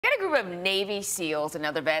got a group of Navy SEALs and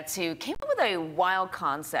other vets who came up with a wild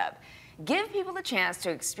concept. Give people the chance to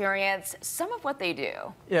experience some of what they do.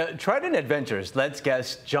 Yeah, Trident Adventures lets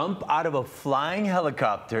guests jump out of a flying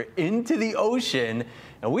helicopter into the ocean.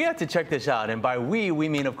 And we had to check this out. And by we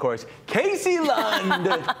mean, of course, Casey Lund.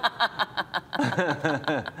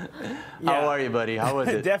 How are you, buddy? How was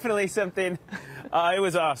it? Definitely something. It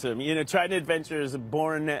was awesome. You know, Trident Adventures,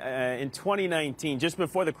 born in 2019, just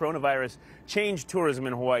before the coronavirus changed tourism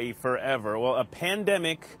in Hawaii forever. Well, a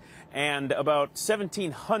pandemic and about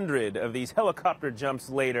 1,700 of these helicopter jumps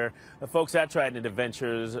later, the folks at Trident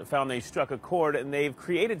Adventures found they struck a chord, and they've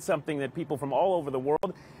created something that people from all over the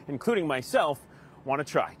world, including myself, want to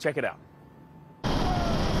try. Check it out.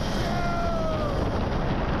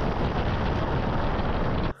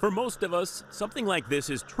 For most of us, something like this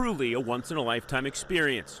is truly a once-in-a-lifetime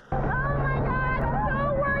experience. Oh my God,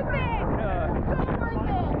 so worth it! So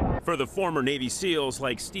worth it! For the former Navy SEALs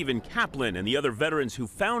like Stephen Kaplan and the other veterans who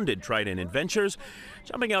founded Trident Adventures,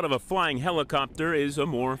 jumping out of a flying helicopter is a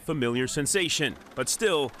more familiar sensation, but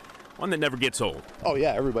still one that never gets old. Oh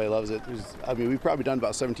yeah, everybody loves it. I mean, we've probably done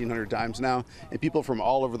about 1,700 times now, and people from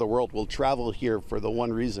all over the world will travel here for the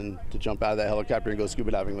one reason, to jump out of that helicopter and go scuba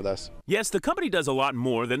diving with us. Yes, the company does a lot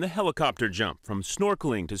more than the helicopter jump. From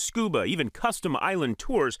snorkeling to scuba, even custom island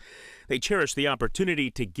tours, they cherish the opportunity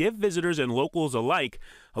to give visitors and locals alike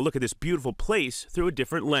a look at this beautiful place through a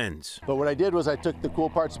different lens. But what I did was I took the cool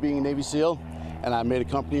parts of being a Navy SEAL and I made a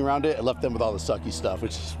company around it and left them with all the sucky stuff,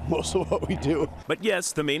 which is most of what we do. But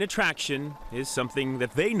yes, the main attraction is something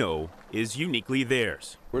that they know is uniquely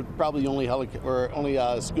theirs. We're probably the only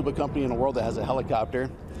scuba company in the world that has a helicopter.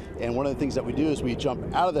 And one of the things that we do is we jump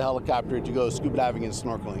out of the helicopter to go scuba diving and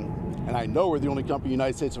snorkeling. And I know we're the only company in the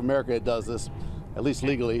United States of America that does this, at least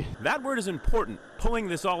legally. That word is important. Pulling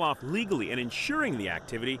this all off legally and ensuring the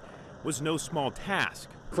activity was no small task.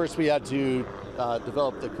 First, we had to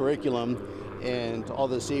develop the curriculum and all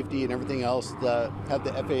the safety and everything else that had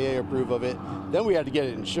the FAA approve of it. Then we had to get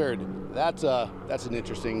it insured. That's an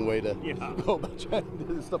interesting way to go about trying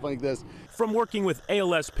to do stuff like this. From working with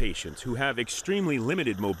ALS patients who have extremely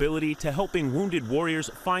limited mobility to helping wounded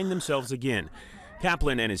warriors find themselves again,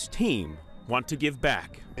 Kaplan and his team want to give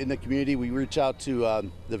back. In the community, we reach out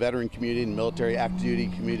to the veteran community and military active duty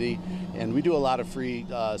community, and we do a lot of free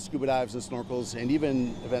scuba dives and snorkels, and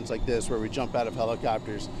even events like this where we jump out of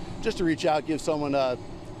helicopters, just to reach out, give someone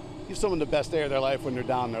the best day of their life when they're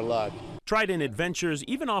down on their luck. Trident Adventures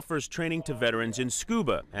even offers training to veterans in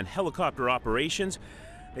scuba and helicopter operations.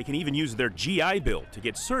 They can even use their GI Bill to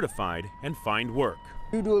get certified and find work.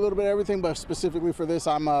 We do a little bit of everything, but specifically for this,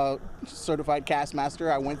 I'm a certified cast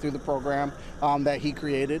master. I went through the program that he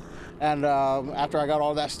created, and after I got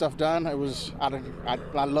all that stuff done,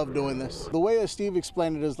 I love doing this. The way that Steve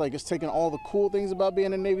explained it is like it's taking all the cool things about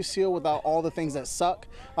being a Navy SEAL without all the things that suck,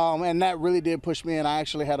 and that really did push me. And I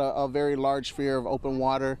actually had a very large fear of open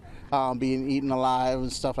water, being eaten alive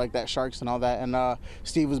and stuff like that, sharks and all that. And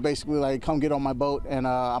Steve was basically like, "Come get on my boat, and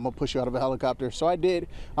I'm gonna push you out of a helicopter." So I did,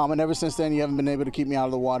 and ever since then, you haven't been able to keep me out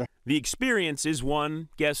of the water. The experience is one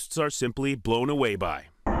guests are simply blown away by.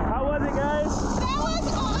 How was it, guys? That was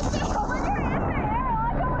awesome! Oh my God,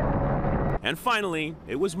 And finally,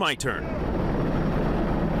 it was my turn.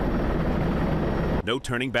 No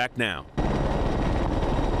turning back now.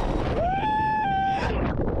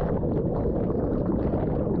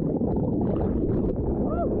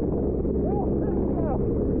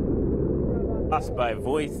 Lost my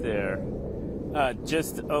voice there.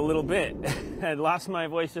 Just a little bit. I lost my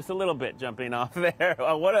voice just a little bit jumping off there.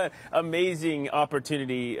 What an amazing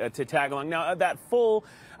opportunity to tag along. Now, that full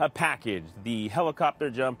package, the helicopter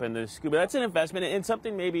jump and the scuba, that's an investment in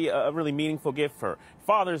something, maybe a really meaningful gift for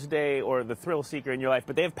Father's Day or the thrill seeker in your life.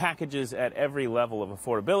 But they have packages at every level of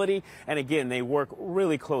affordability. And again, they work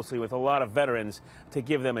really closely with a lot of veterans to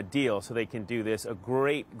give them a deal so they can do this. A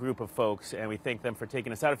great group of folks, and we thank them for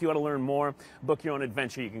taking us out. If you want to learn more, book your own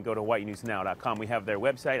adventure, you can go to hawaiinewsnow.com. We have their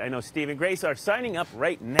website. I know Steve and Grace are signing up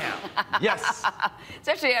right now. Yes.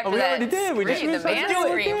 Especially after we that already did. We just the band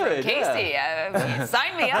scream from Casey. Yeah.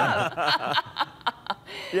 Sign me up.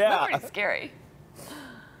 Yeah. Pretty scary.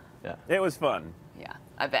 Yeah. It was fun. Yeah,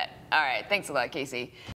 I bet. All right. Thanks a lot, Casey.